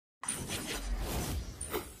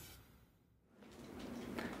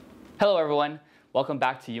Hello everyone, welcome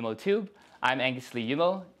back to YumoTube. I'm Angus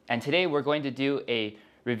Yumo, and today we're going to do a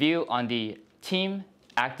review on the Team,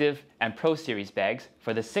 Active, and Pro Series bags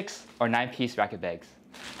for the 6 or 9-piece racket bags.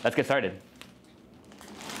 Let's get started.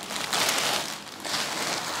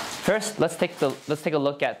 First, let's take a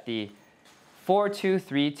look at the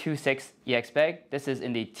 42326 EX bag. This is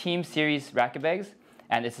in the Team Series racket bags,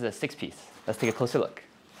 and this is a 6-piece. Let's take a closer look.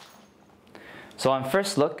 So on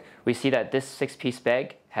first look, we see that this 6-piece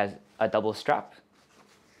bag has a double strap,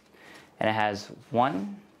 and it has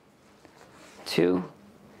 1, 2,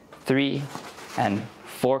 3, and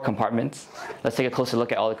 4 compartments. Let's take a closer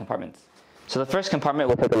look at all the compartments. So the first compartment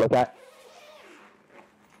we'll take a look at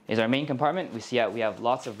is our main compartment. We see that we have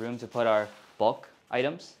lots of room to put our bulk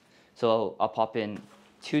items. So I'll pop in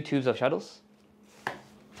 2 tubes of shuttles.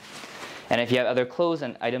 And if you have other clothes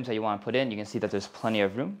and items that you want to put in, you can see that there's plenty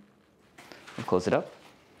of room. We'll close it up.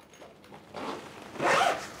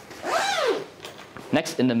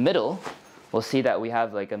 Next, in the middle, we'll see that we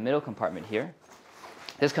have like a middle compartment here.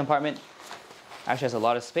 This compartment actually has a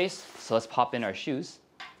lot of space, so let's pop in our shoes.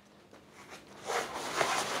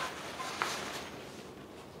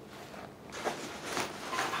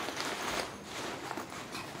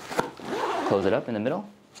 Close it up in the middle.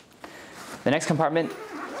 The next compartment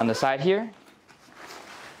on the side here,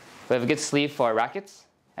 we have a good sleeve for our rackets.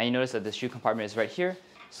 And you notice that the shoe compartment is right here.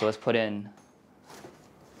 So let's put in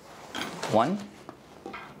 1,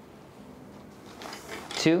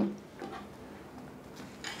 2,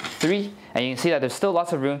 3. And you can see that there's still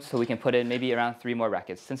lots of room, so we can put in maybe around 3 more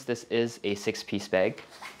rackets, since this is a 6-piece bag.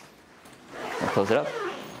 We'll close it up.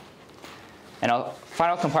 And our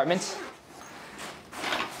final compartment,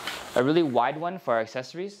 a really wide one for our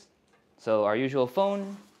accessories. So our usual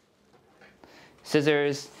phone,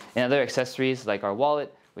 scissors, and other accessories like our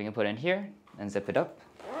wallet, we can put in here and zip it up.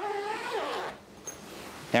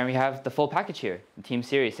 Then we have the full package here, the Team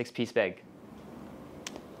Series 6-piece bag.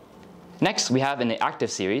 Next, we have in the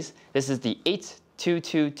Active Series, this is the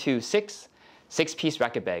 82226 6-piece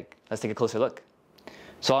racket bag. Let's take a closer look.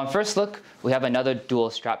 So on first look, we have another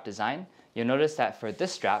dual strap design. You'll notice that for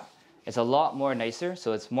this strap, it's a lot more nicer,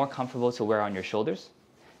 so it's more comfortable to wear on your shoulders,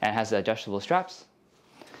 and it has the adjustable straps.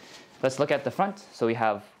 Let's look at the front. So we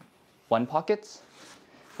have 1 pocket,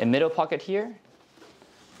 a middle pocket here,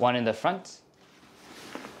 1 in the front,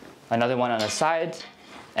 another one on the side,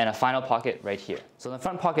 and a final pocket right here. So in the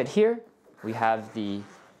front pocket here, we have the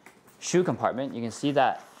shoe compartment. You can see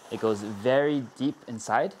that it goes very deep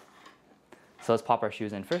inside. So let's pop our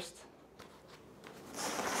shoes in first.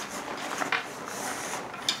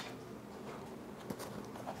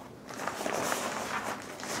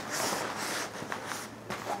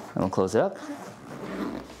 And we'll close it up.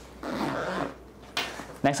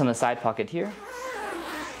 Next, on the side pocket here,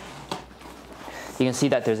 you can see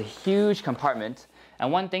that there's a huge compartment.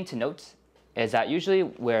 And one thing to note is that usually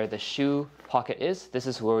where the shoe pocket is, this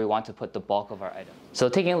is where we want to put the bulk of our item. So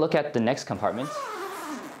taking a look at the next compartment,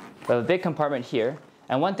 we have a big compartment here.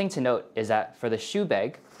 And one thing to note is that for the shoe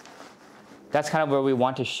bag, that's kind of where we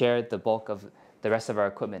want to share the bulk of the rest of our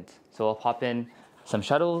equipment. So we'll pop in some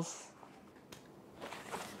shuttles,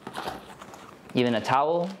 even a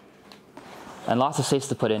towel, and lots of space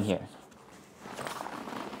to put in here.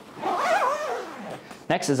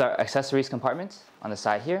 Next is our accessories compartment on the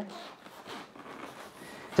side here.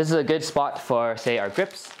 This is a good spot for, say, our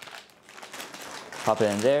grips. Pop it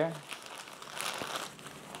in there.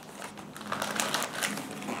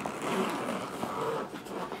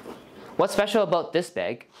 What's special about this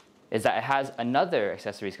bag is that it has another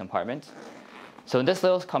accessories compartment. So in this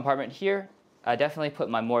little compartment here, I definitely put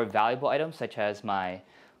my more valuable items, such as my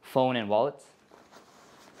phone and wallet.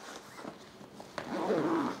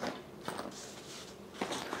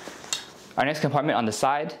 Our next compartment on the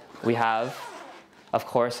side, we have, of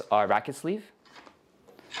course, our racket sleeve.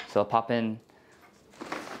 So I'll pop in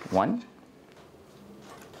 1,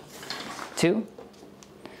 2,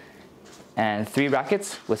 and 3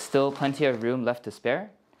 rackets with still plenty of room left to spare.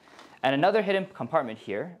 And another hidden compartment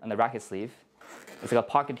here on the racket sleeve. It's like a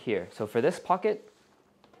pocket here. So for this pocket,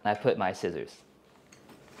 I put my scissors.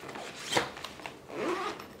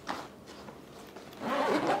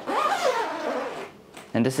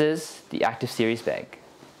 And this is the Active Series bag.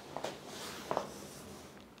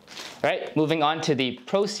 All right, moving on to the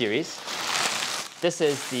Pro Series. This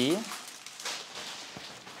is the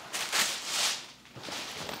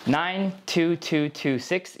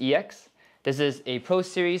 92226 EX. This is a Pro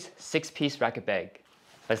Series 6-piece racket bag.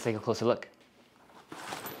 Let's take a closer look.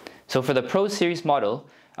 So for the Pro Series model,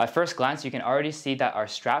 at first glance, you can already see that our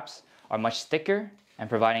straps are much thicker and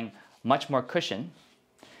providing much more cushion.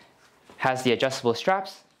 Has the adjustable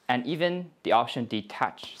straps and even the option to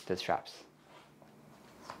detach the straps.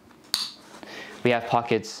 We have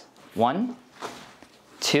pockets 1,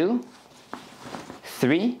 2,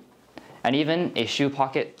 3, and even a shoe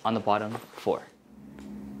pocket on the bottom 4.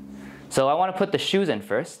 So I want to put the shoes in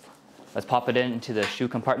first. Let's pop it into the shoe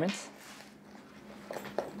compartments.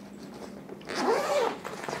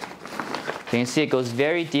 So you can see it goes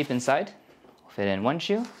very deep inside. We'll fit in one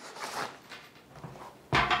shoe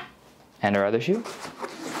and our other shoe.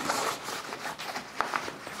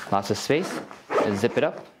 Lots of space. Let's zip it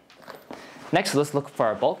up. Next, let's look for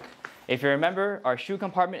our bulk. If you remember, our shoe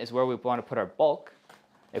compartment is where we want to put our bulk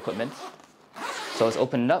equipment. So let's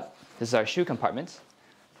open it up. This is our shoe compartment.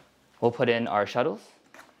 We'll put in our shuttles,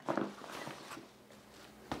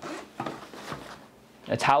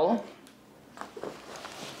 a towel.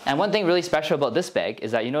 And one thing really special about this bag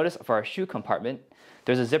is that you notice for our shoe compartment,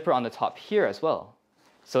 there's a zipper on the top here as well.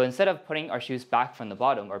 So instead of putting our shoes back from the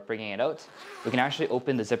bottom or bringing it out, we can actually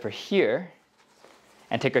open the zipper here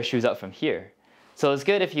and take our shoes out from here. So it's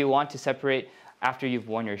good if you want to separate after you've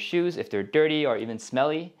worn your shoes, if they're dirty or even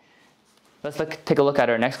smelly. Let's take a look at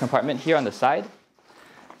our next compartment here on the side.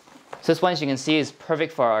 So this one, as you can see, is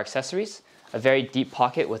perfect for our accessories. A very deep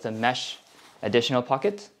pocket with a mesh additional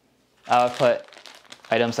pocket. I'll put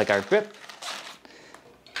items like our grip,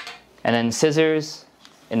 and then scissors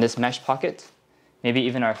in this mesh pocket, maybe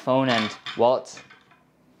even our phone and wallet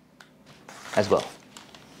as well.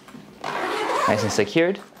 Nice and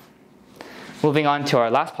secured. Moving on to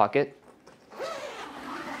our last pocket.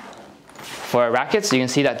 For our rackets, you can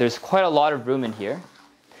see that there's quite a lot of room in here.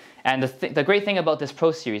 And the great thing about this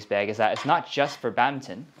Pro Series bag is that it's not just for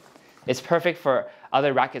badminton. It's perfect for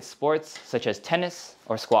other racket sports such as tennis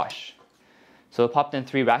or squash. So we popped in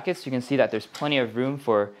 3 rackets. You can see that there's plenty of room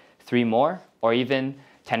for 3 more, or even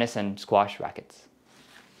tennis and squash rackets.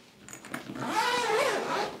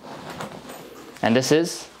 And this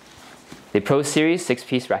is the Pro Series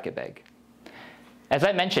 6-piece racket bag. As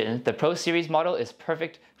I mentioned, the Pro Series model is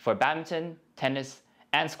perfect for badminton, tennis,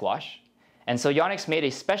 and squash. And so Yonex made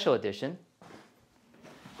a special edition,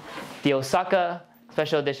 the Oaska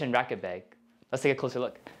Special Edition racket bag. Let's take a closer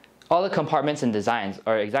look. All the compartments and designs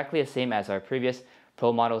are exactly the same as our previous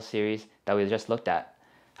Pro model series that we just looked at.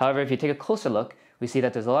 However, if you take a closer look, we see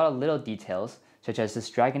that there's a lot of little details, such as this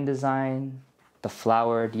dragon design, the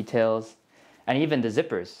flower details, and even the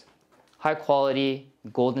zippers. High quality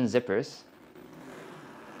golden zippers,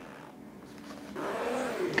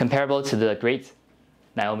 comparable to the great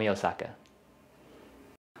Naomi Osaka.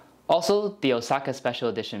 Also, the Oaska Special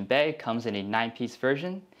Edition bag comes in a 9-piece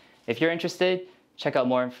version. If you're interested, check out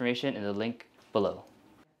more information in the link below.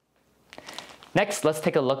 Next, let's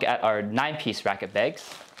take a look at our 9-piece racket bags.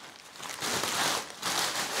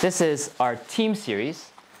 This is our Team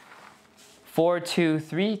Series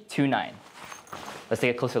 42329. Let's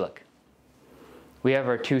take a closer look. We have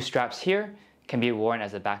our 2 straps here, can be worn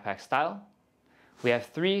as a backpack style. We have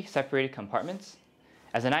 3 separated compartments.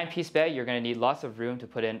 As a 9-piece bag, you're going to need lots of room to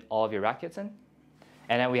put in all of your rackets in.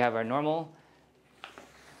 And then we have our normal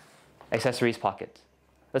accessories pocket.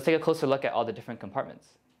 Let's take a closer look at all the different compartments.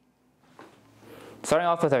 Starting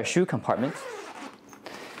off with our shoe compartment.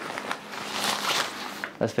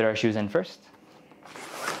 Let's fit our shoes in first.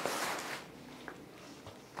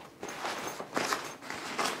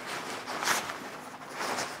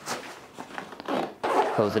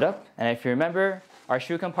 Close it up. And if you remember, our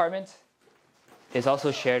shoe compartment is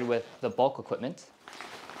also shared with the bulk equipment.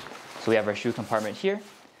 So we have our shoe compartment here.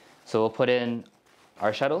 So we'll put in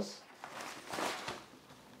our shuttles,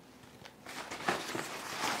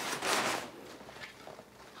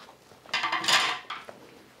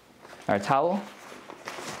 our towel,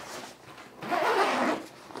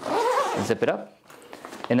 and zip it up.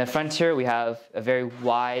 In the front here, we have a very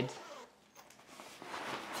wide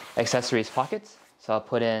accessories pocket. So I'll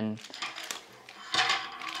put in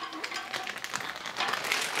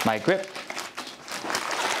my grip,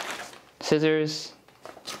 scissors,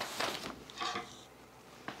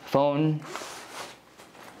 phone.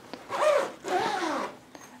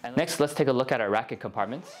 And next, let's take a look at our racket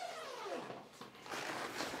compartments.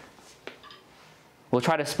 We'll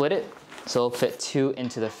try to split it, so we'll fit 2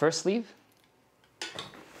 into the first sleeve.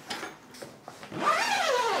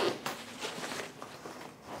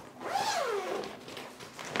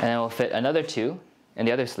 And then we'll fit another 2 in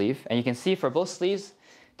the other sleeve. And you can see for both sleeves,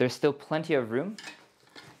 there's still plenty of room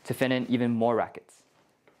to fit in even more rackets.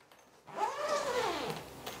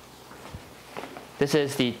 This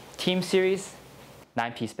is the Team Series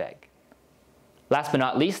 9-piece bag. Last but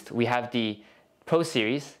not least, we have the Pro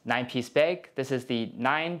Series 9-piece bag. This is the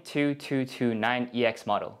 92229EX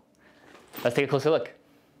model. Let's take a closer look.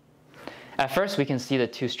 At first, we can see the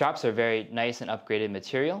two straps are very nice and upgraded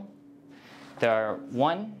material. There are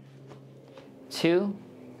 1, 2,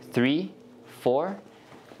 3, 4,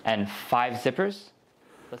 and 5 zippers.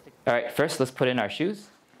 All right, first let's put in our shoes.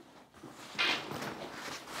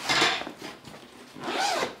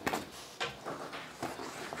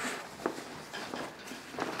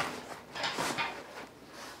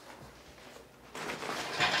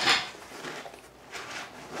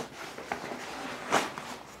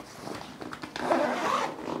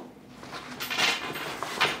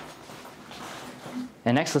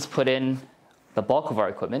 And next, let's put in the bulk of our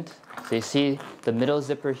equipment. So you see the middle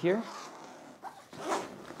zipper here.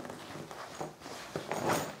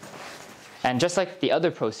 And just like the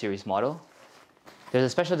other Pro Series model, there's a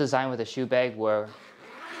special design with a shoe bag where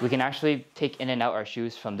we can actually take in and out our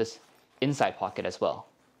shoes from this inside pocket as well.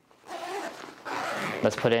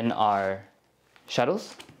 Let's put in our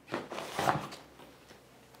shuttles.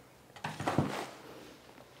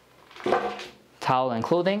 Towel and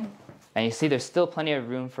clothing. And you see there's still plenty of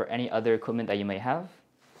room for any other equipment that you may have.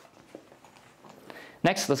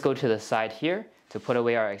 Next, let's go to the side here to put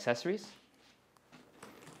away our accessories.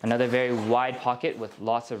 Another very wide pocket with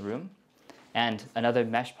lots of room. And another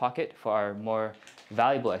mesh pocket for our more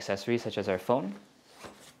valuable accessories such as our phone.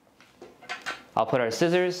 I'll put our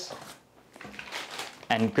scissors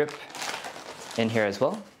and grip in here as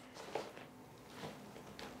well.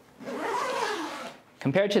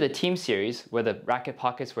 Compared to the Team Series, where the racket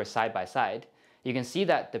pockets were side by side, you can see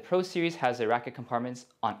that the Pro Series has the racket compartments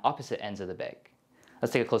on opposite ends of the bag.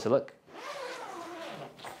 Let's take a closer look.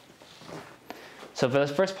 So for this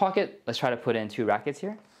first pocket, let's try to put in 2 rackets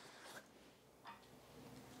here.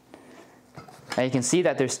 And you can see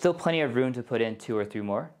that there's still plenty of room to put in 2 or 3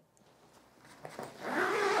 more.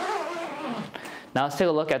 Now let's take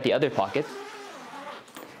a look at the other pocket.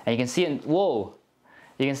 And you can see,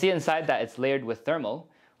 you can see inside that it's layered with thermal,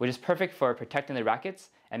 which is perfect for protecting the rackets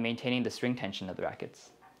and maintaining the string tension of the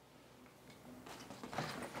rackets.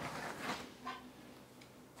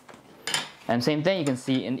 And same thing, you can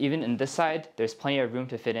see even in this side, there's plenty of room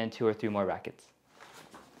to fit in 2 or 3 more rackets.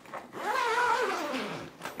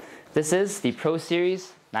 This is the Pro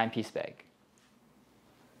Series 9-piece bag.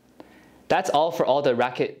 That's all for all the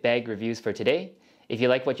racket bag reviews for today. If you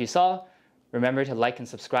like what you saw, remember to like and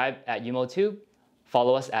subscribe at YumoTube.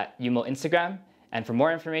 Follow us at Yumo Instagram, and for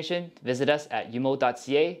more information, visit us at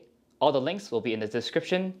yumo.ca. All the links will be in the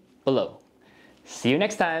description below. See you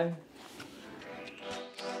next time!